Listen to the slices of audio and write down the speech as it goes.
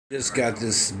Just got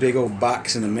this big old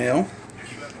box in the mail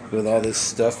with all this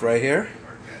stuff right here.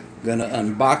 Gonna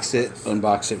unbox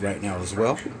it right now as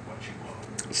well.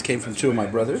 This came from two of my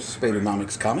brothers,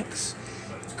 Spadenomics Comics,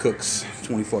 Cooks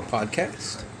 24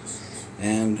 Podcast,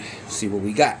 and see what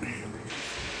we got.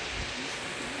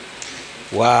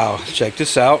 Wow, check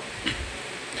this out.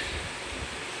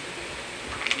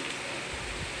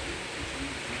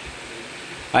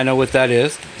 I know what that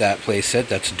is, that playset.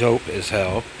 That's dope as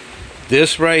hell.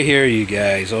 This right here, you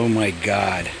guys, oh my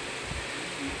god.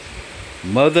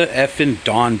 Mother effing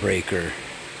Dawnbreaker.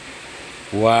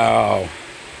 Wow.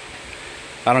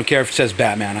 I don't care if it says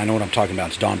Batman, I know what I'm talking about.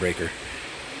 It's Dawnbreaker.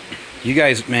 You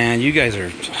guys, man, you guys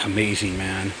are amazing,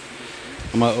 man.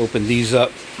 I'm gonna open these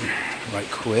up right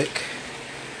quick.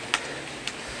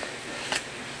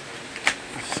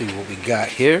 Let's see what we got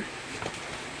here.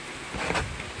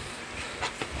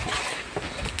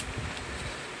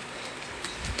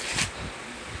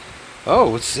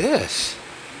 Oh, what's this?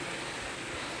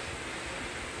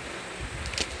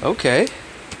 Okay.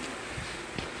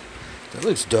 That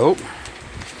looks dope.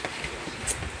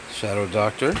 Shadow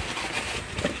Doctor.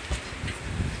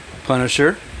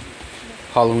 Punisher.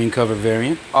 Halloween cover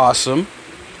variant. Awesome.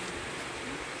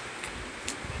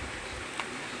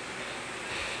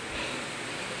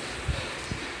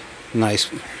 Nice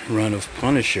run of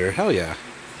Punisher. Hell yeah.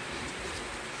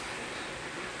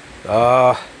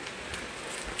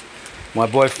 My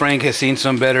boy Frank has seen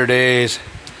some better days.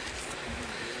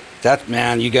 That,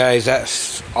 man, you guys,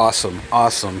 that's awesome.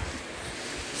 Awesome.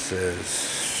 It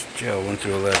says Joe 1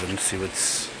 through 11. Let's see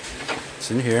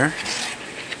what's in here.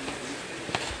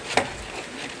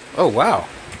 Oh, wow.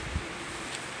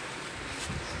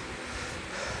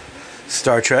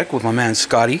 Star Trek with my man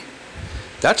Scotty.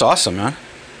 That's awesome, man.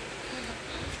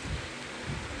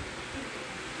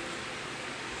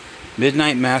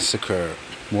 Midnight Massacre.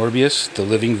 Morbius, the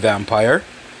Living Vampire.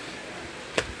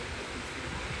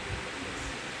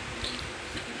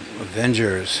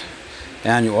 Avengers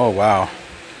Annual. Oh, wow.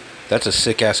 That's a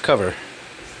sick ass cover.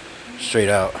 Straight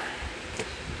out.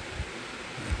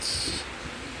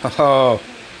 Oh.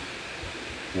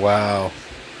 Wow.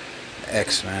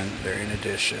 X-Men Variant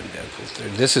Edition. Deadpool 3.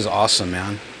 This is awesome,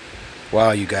 man.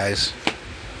 Wow, you guys.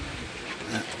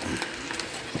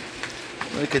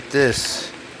 Look at this.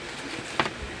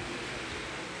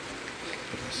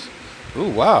 Ooh,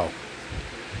 wow.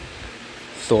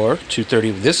 Thor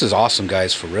 230. This is awesome,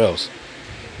 guys, for reals.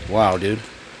 Wow, dude.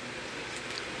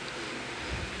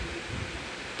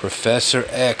 Professor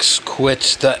X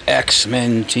quits the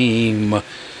X-Men team.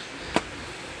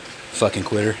 Fucking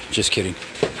quitter. Just kidding.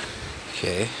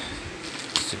 Okay.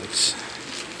 Let's see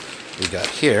what we got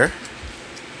here.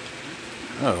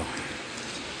 Oh.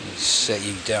 Let me set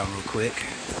you down real quick.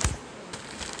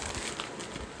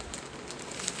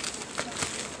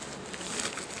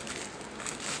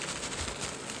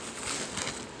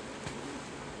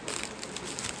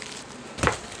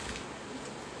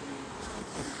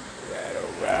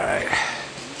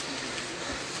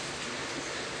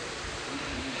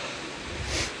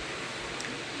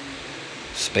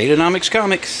 Spadenomics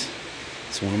Comics.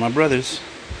 It's one of my brothers.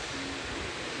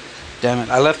 Damn it,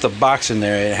 I left the box in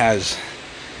there. It has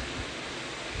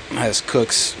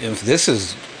Cooks. This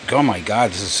is, oh my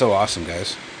god, this is so awesome,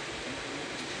 guys.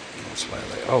 That's why I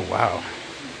like, oh wow.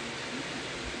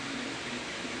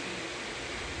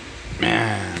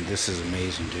 Man, this is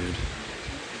amazing, dude.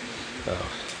 Oh.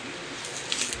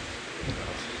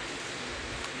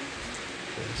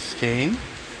 This came.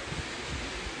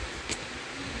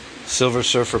 Silver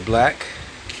Surfer Black.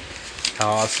 How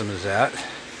awesome is that?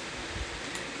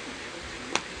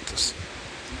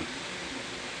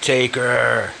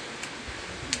 Taker.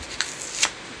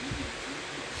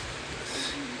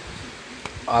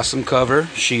 Awesome cover.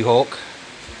 She-Hulk.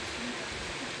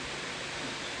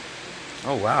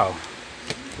 Oh wow.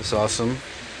 That's awesome.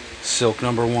 Silk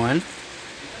 #1.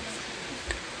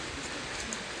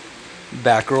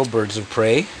 Batgirl Birds of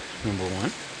Prey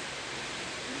 #1.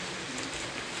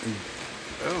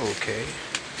 Oh, okay.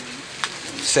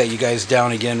 Set you guys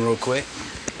down again real quick.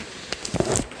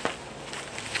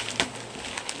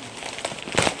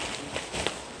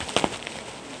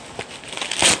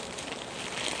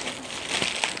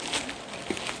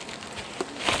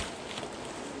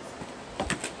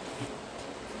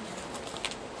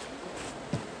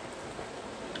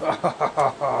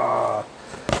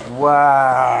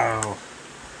 Wow.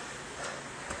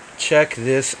 Check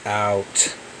this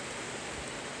out.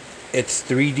 It's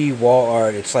 3D wall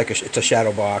art. It's like it's a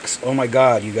shadow box. Oh my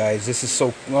god, you guys, this is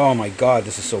so, oh my god,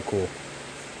 this is so cool.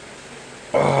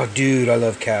 Oh dude, I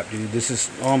love Cap, dude. This is,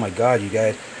 oh my god, you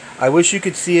guys. I wish you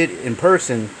could see it in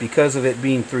person because of it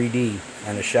being 3D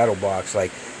and a shadow box.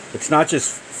 Like, it's not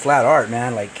just flat art,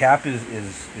 man. Like, Cap is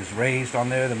raised on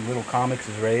there. The little comics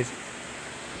is raised.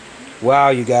 Wow,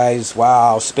 you guys.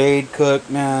 Wow. Spade Cook,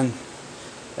 man.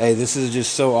 Hey, this is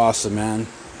just so awesome, man.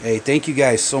 Hey, thank you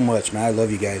guys so much, man. I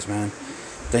love you guys, man.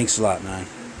 Thanks a lot, man.